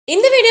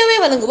இந்த வீடியோவை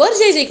வழங்குவோர்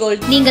ஜெய்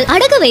கோல்ட். நீங்கள்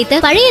அடகு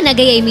வைத்த பழைய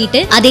நகையை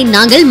மீட்டு அதை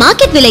நாங்கள்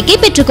மார்க்கெட் விலைக்கே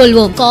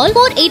பெற்றுக்கொள்வோம். கால்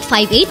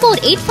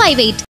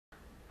 48584858.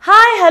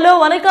 ஹாய் ஹலோ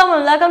வணக்கம்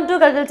அண்ட் வெல்கம் டு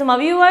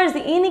KalakkalcinemaVideos.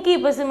 இன்னைக்கு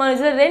இப்போ சினிமா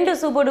நியூஸில் ரெண்டு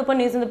சூப்பர் டூப்பர்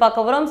நியூஸ் வந்து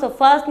பார்க்க போகிறோம். ஸோ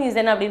ஃபர்ஸ்ட் நியூஸ்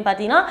என்ன அப்படின்னு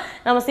பார்த்தீங்கன்னா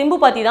நம்ம சிம்பு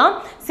பற்றி தான்.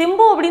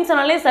 சிம்பு அப்படின்னு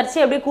சொன்னாலே சர்ச்சை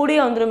அப்படியே கூடியே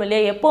வந்துடும்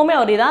இல்லையா? எப்போவுமே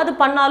அவர் ஏதாவது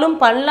பண்ணாலும்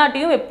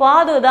பண்ணலாட்டியும்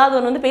ஏதாவது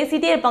ஒன்று வந்து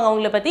பேசிகிட்டே இருப்பாங்க.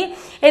 அவங்கள பற்றி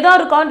ஏதாவது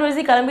ஒரு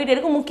கான்ட்ரவர்சி கிளம்பிகிட்டே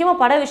இருக்கும். முக்கியமாக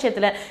பட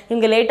விஷயத்தில்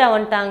இவங்க லேட்டாக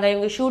வந்துட்டாங்க,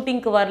 இவங்க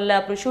ஷூட்டிங்க்கு வரல,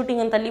 அப்புறம்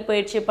ஷூட்டிங் வந்து தள்ளி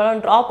போயிடுச்சு,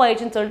 படம் ட்ராப்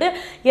ஆயிடுச்சுன்னு சொல்லிட்டு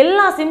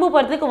எல்லா சிம்பு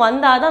படத்துக்கு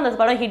வந்தால் தான் அந்த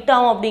படம் ஹிட்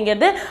ஆகும்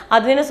அப்படிங்கிறது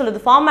அது என்ன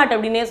சொல்லுது ஃபார்மேட்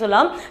அப்படின்னே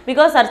சொல்லலாம்.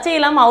 பிகாஸ் சர்ச்சை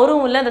இல்லாமல்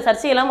அவரும் இல்லை, அந்த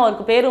சர்ச்சை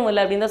அவருக்கு பேரும்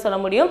இல்லை அப்படின்னு தான் சொல்ல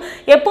முடியும்.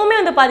 எப்பவுமே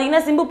வந்து பாத்தீங்கன்னா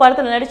சிம்பு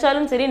படத்தில்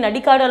நடிச்சாலும் சரி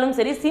நடிக்காடாலும்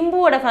சரி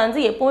சிம்புவோட ஃபேன்ஸ்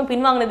எப்பவுமே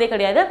பின்வாங்கினதே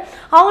கிடையாது.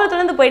 அவங்க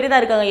தொடர்ந்து போயிட்டே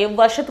தான் இருக்காங்க.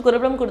 வருஷத்துக்கு ஒரு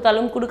படம்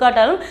கொடுத்தாலும்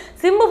கொடுக்காட்டாலும்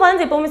சிம்பு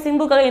ஃபேன்ஸ் எப்பவுமே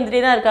சிம்புக்காக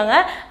இருந்துட்டே தான் இருக்காங்க.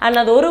 அண்ட்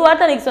அது ஒரு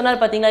வார்த்தை அன்னைக்கு சொன்னார்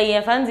பார்த்தீங்கன்னா,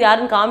 என் ஃபேன்ஸ்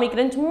யாருன்னு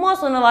காமிக்கிறேன்னு சும்மா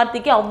சொன்ன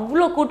வார்த்தைக்கு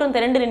அவ்வளோ கூட்டம்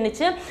திரண்டு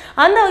நின்றுச்சு.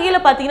 அந்த வகையில்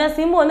பார்த்தீங்கன்னா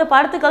சிம்பு வந்து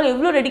படத்துக்காக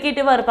எவ்வளோ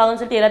டெடிகேட்டிவாக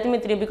இருப்பாங்கன்னு சொல்லிட்டு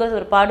எல்லாத்தையுமே தெரியும். பிகாஸ்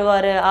அவர்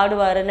பாடுவார்,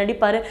 ஆடுவார்,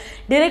 நடிப்பார்,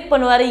 டிரெக்ட்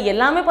பண்ணுவார்,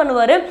 எல்லாமே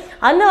பண்ணுவார்.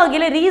 அந்த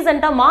வகையில்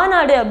ரீசெண்டாக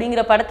மாநாடு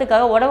அப்படிங்கிற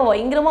படத்துக்காக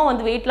உடம்பு பயங்கரமாக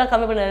வந்து வெயிட்லாம்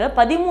கம்மி பண்ணாரு.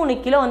 13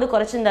 கிலோ வந்து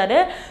குறைச்சிருந்தாரு.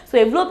 ஸோ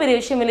எவ்வளோ பெரிய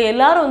விஷயம் இல்லை,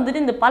 எல்லாரும்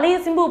வந்துட்டு இந்த பழைய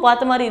சிம்பு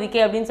பார்த்த மாதிரி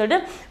இருக்கே அப்படின்னு சொல்லிட்டு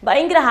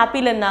பயங்கர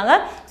ஹாப்பியில் இருந்தாங்க.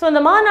 ஸோ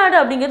அந்த மாநாடு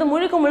அப்படிங்கிறது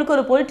முழுக்க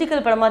ஒரு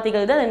பொலிட்டிக்கல் படமாக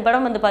திகழ்து. அந்த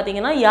படம் வந்து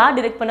பார்த்தீங்கன்னா யார்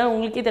டிரெக்ட் பண்ணால்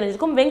உங்களுக்கே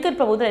தெரிஞ்சிருக்கும், வெங்கட்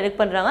பிரபு தான் டிரெக்ட்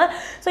பண்ணுறாங்க.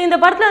 ஸோ இந்த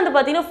படத்தில் வந்து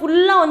பார்த்தீங்கன்னா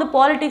ஃபுல்லாக வந்து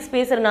பாலிடிக்ஸ்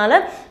பேசுறதுனால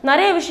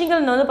நிறைய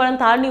விஷயங்கள் இந்த வந்து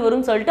படம் தாண்டி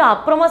வரும்னு சொல்லிட்டு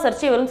அப்புறமா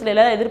சர்ச்சை வரும்னு சொல்லி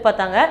எல்லாரும்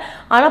எதிர்பார்த்தாங்க.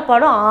 ஆனால்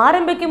படம்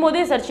ஆரம்பிக்கும்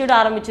போதே சர்ச்சையோட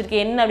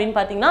ஆரம்பிச்சிருக்கு. என்ன அப்படின்னு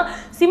பார்த்தீங்கன்னா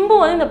சிம்பு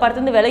வந்து இந்த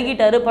படத்தை வந்து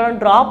விலகிட்டாரு,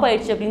 படம் ட்ராப்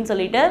ஆயிடுச்சு அப்படின்னு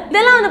சொல்லிட்டு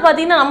இதெல்லாம் வந்து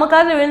பார்த்தீங்கன்னா நம்ம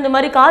காதில் விழுந்த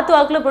மாதிரி காத்து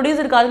வாக்கில்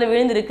ப்ரொடியூசர் காதில்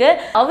விழுந்திருக்கு.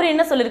 அவர்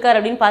என்ன சொல்லியிருக்காரு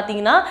அப்படின்னு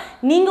பார்த்தீங்கன்னா,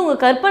 நீங்கள் உங்கள்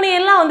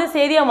கற்பனையெல்லாம் வந்து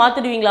சரியாக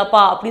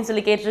மாற்றிடுவீங்களாப்பா அப்படின்னு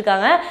சொல்லி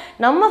கேட்டிருக்காங்க.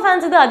 நம்ம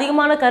ஃபேன்ஸுக்கு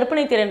அதிகமான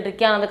கற்பனை திறன்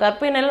இருக்கா, அந்த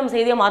கற்பனையெல்லாம் நம்ம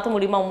செய்தியாக மாற்ற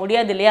முடியுமா?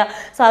 முடியாது இல்லையா?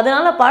 ஸோ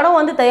அதனால படம்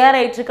வந்து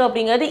தயாராகிட்டு இருக்கு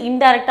அப்படிங்கிறது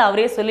இன்டெரக்டாக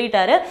அவரே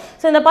சொல்லிட்டாரு.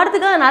 ஸோ இந்த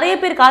படத்துக்காக நிறைய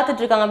பேர்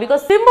காத்துட்டு இருக்காங்க.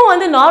 பிகாஸ் சிம்பு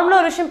வந்து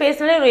நார்மலாக ஒரு விஷயம்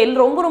பேசினாலே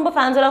ரொம்ப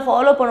ஃபேன்ஸ் எல்லாம்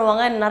ஃபாலோ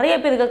பண்ணுவாங்க, நிறைய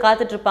பேருக்கு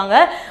காத்துட்டு இருப்பாங்க.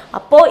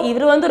 அப்போ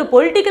இவர் வந்து ஒரு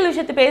பொலிட்டிக்கல்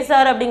விஷயத்தை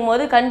பேசுறாரு அப்படிங்கும்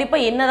போது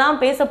கண்டிப்பாக என்னதான்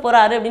பேச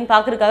போறாரு அப்படின்னு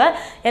பார்க்கறதுக்காக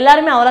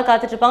எல்லாருமே அவளை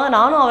காத்துட்டு இருப்பாங்க.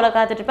 நானும் அவளை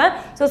காத்துட்டு இருப்பேன்.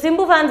 ஸோ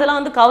சிம்பு ஃபேன்ஸ் எல்லாம்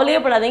வந்து கவலையே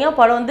படாதீங்க,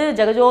 படம் வந்து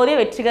ஜெகஜோதியாக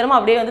வெற்றிகரமாக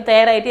அப்படியே வந்து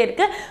தயாராகிட்டே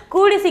இருக்கு.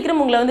 கூடி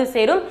சீக்கிரம் உங்களை வந்து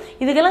சேரும்.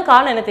 இதுக்கெல்லாம்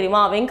காரணம் என்ன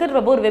தெரியுமா? வெங்கட்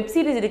பிரபு ஒரு வெப்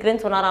சீரிஸ்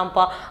இருக்கிறேன்னு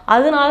சொன்னாராம்ப்பா.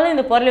 அதனால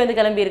இந்த பொருளை வந்து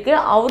கிளம்பி இருக்கு.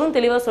 அவரும்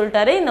தெளிவாக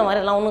சொல்லிட்டாரு, இந்த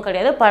மாதிரி எல்லாம் ஒன்றும்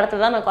கிடையாது,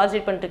 படத்தில் தான் நான்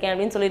கான்சன்ட்ரேட் பண்ணிருக்கேன்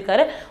அப்படின்னு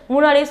சொல்லியிருக்காரு.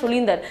 முன்னாடியே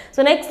சொல்லியிருந்தார். ஸோ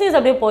நெக்ஸ்ட் நியூஸ்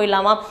அப்படியே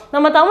போயிடலாமா?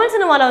 நம்ம தமிழ்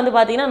சினிமாவில் வந்து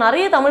பார்த்தீங்கன்னா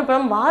நிறைய தமிழ்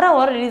படம்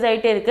வாரம் ரிலீஸ்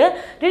ஆகிட்டே இருக்கு.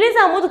 ரிலீஸ்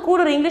ஆகும்போது கூட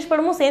ஒரு இங்கிலீஷ்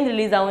படமும் சேர்ந்து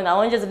ரிலீஸ் ஆகும். இந்த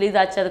அவெஞ்சர்ஸ் ரிலீஸ்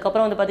ஆச்சு.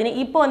 அதுக்கப்புறம் வந்து பார்த்தீங்கன்னா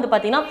இப்போ வந்து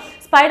பார்த்தீங்கன்னா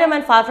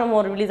Spiderman for from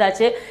home release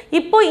ஆச்சு.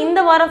 இப்போ இந்த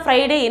வாரம்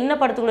ஃப்ரைடே என்ன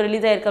படத்துக்குள்ள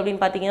ரிலீஸ் ஆயிருக்கு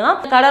அப்படின்னு பார்த்தீங்கன்னா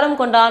கடரம்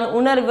கொண்டான்,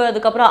 உணர்வு,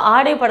 அதுக்கப்புறம்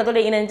ஆடை படத்தோட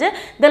இணைஞ்சு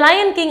தி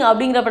லயன் கிங்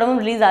அப்படிங்கிற படமும்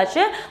ரிலீஸ்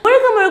ஆச்சு.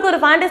 முழுக்க ஒரு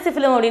ஃபேண்டசி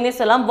ஃபிலிம் அப்படின்னு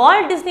சொல்லலாம்.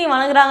 வால்ட் டிஸ்னி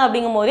வழங்குறாங்க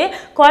அப்படிங்கும் போதே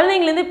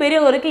குழந்தைங்கலேருந்து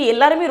பெரியவங்க வரைக்கும்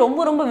எல்லாருமே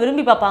ரொம்ப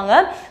விரும்பி பார்ப்பாங்க.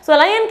 ஸோ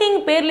லயன் கிங்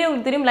பேர்லேயே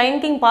உங்களுக்கு தெரியும், லயன்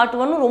கிங் பார்ட்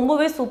 1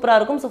 ரொம்பவே சூப்பராக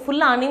இருக்கும். ஸோ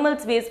ஃபுல்லாக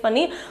அனிமல்ஸ் பேஸ்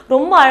பண்ணி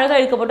ரொம்ப அழகாக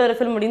எடுக்கப்பட்ட ஒரு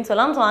ஃபிலிம் அப்படின்னு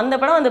சொல்லலாம். ஸோ அந்த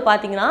படம் வந்து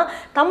பார்த்தீங்கன்னா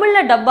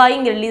தமிழில் டப்பாகி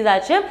இங்கே ரிலீஸ்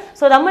ஆச்சு.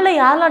 ஸோ தமிழில்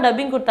யாரெல்லாம்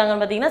டப்பிங்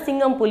கொடுத்தாங்கன்னு பார்த்தீங்கன்னா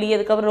சிங்கம் புலி,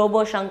 அதுக்கப்புறம்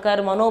ரோபோ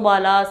சங்கர்,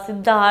 மனோபாலா,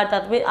 சித்தார்த்,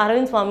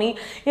 அரவிந்த் சுவாமி,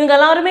 இவங்க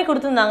எல்லாருமே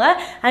கொடுத்துருந்தாங்க.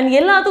 அண்ட்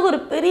எல்லாத்துக்கும்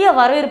ஒரு பெரிய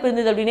வரவேற்பு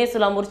இருந்தது அப்படின்னே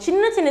சொல்லலாம். ஒரு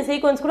சின்ன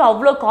சீக்வன்ஸ் கூட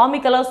அவ்வளோ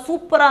காமிக்கலாக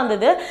சூப்பராக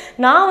இருந்தது.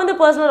 நான் வந்து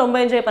பர்சனலாக ரொம்ப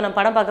என்ஜாய் பண்ண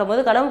படம்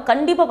பார்க்கும்போது.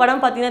 கண்டிப்பாக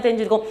படம் பார்த்தீங்கன்னா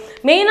தெரிஞ்சிருக்கும்.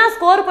 மெயினாக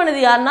ஸ்கோர் பண்ணது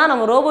யாருன்னா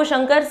நம்ம ரோபோ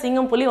சங்கர்,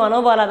 சிங்கம் புலி,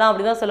 மனோபாலா தான்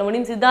அப்படி தான் சொல்ல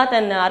முடியும். Siddharth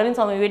and Aravind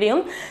Swami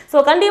வீடியும். So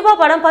கண்டிப்பாக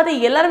படம் பார்த்து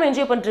எல்லாருமே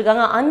என்ஜாய்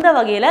பண்ணிருக்காங்க. அந்த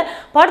வகையில்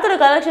படத்தோட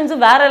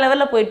கலெக்ஷன்ஸும் வேற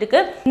லெவலில் போயிட்டு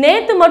இருக்கு.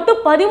 நேற்று மட்டும்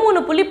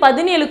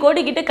 13.17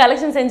 கோடி கிட்ட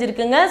கலெக்ஷன்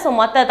செஞ்சிருக்குங்க. ஸோ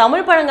மற்ற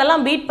தமிழ்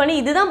படங்கள்லாம் பீட் பண்ணி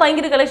இதுதான்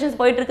பயங்கர கலெக்ஷன்ஸ்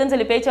போயிட்டு இருக்குன்னு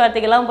சொல்லி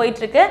பேச்சுவார்த்தைகள்லாம்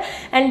போயிட்டு இருக்கு.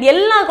 அண்ட்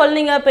எல்லா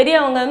குழந்தைங்க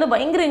பெரியவங்க வந்து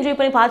பயங்கர என்ஜாய்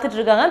பண்ணி பார்த்துட்டு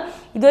இருக்காங்க.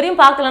 இதுவரையும்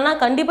பார்க்கலன்னா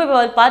கண்டிப்பாக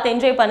பார்த்து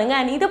என்ஜாய் பண்ணுங்க.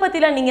 அண்ட் இதை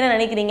பற்றிலாம் நீங்கள் என்ன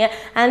நினைக்கிறீங்க?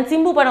 அண்ட்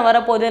சிம்பு படம்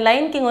வரப்போகுது,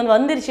 லயன் கிங் வந்து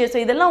வந்துருச்சு. ஸோ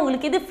இதெல்லாம்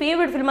உங்களுக்கு இது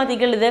ஃபேவரட் ஃபில்மாக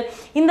திகழுது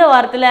இந்த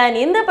வாரத்தில்? அண்ட்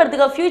எந்த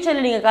படத்துக்காக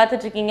ஃபியூச்சரில் நீங்கள்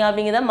காத்துட்டு இருக்கீங்க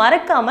அப்படிங்கிறத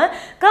மறக்காம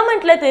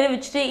கமெண்ட்ல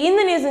தெரிவிச்சுட்டு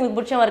இந்த நியூஸ் உங்களுக்கு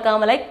பிடிச்ச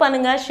மறக்காம லைக்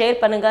பண்ணுங்க,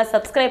 ஷேர் பண்ணுங்க,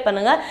 சப்ஸ்கிரைப்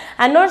பண்ணுங்க.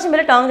 அண்ட் நோட்ஸ்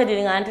மேலே Tang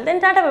தட்டிடுங்க. And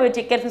then tata bye by,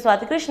 take care from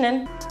Swathi Krishnan.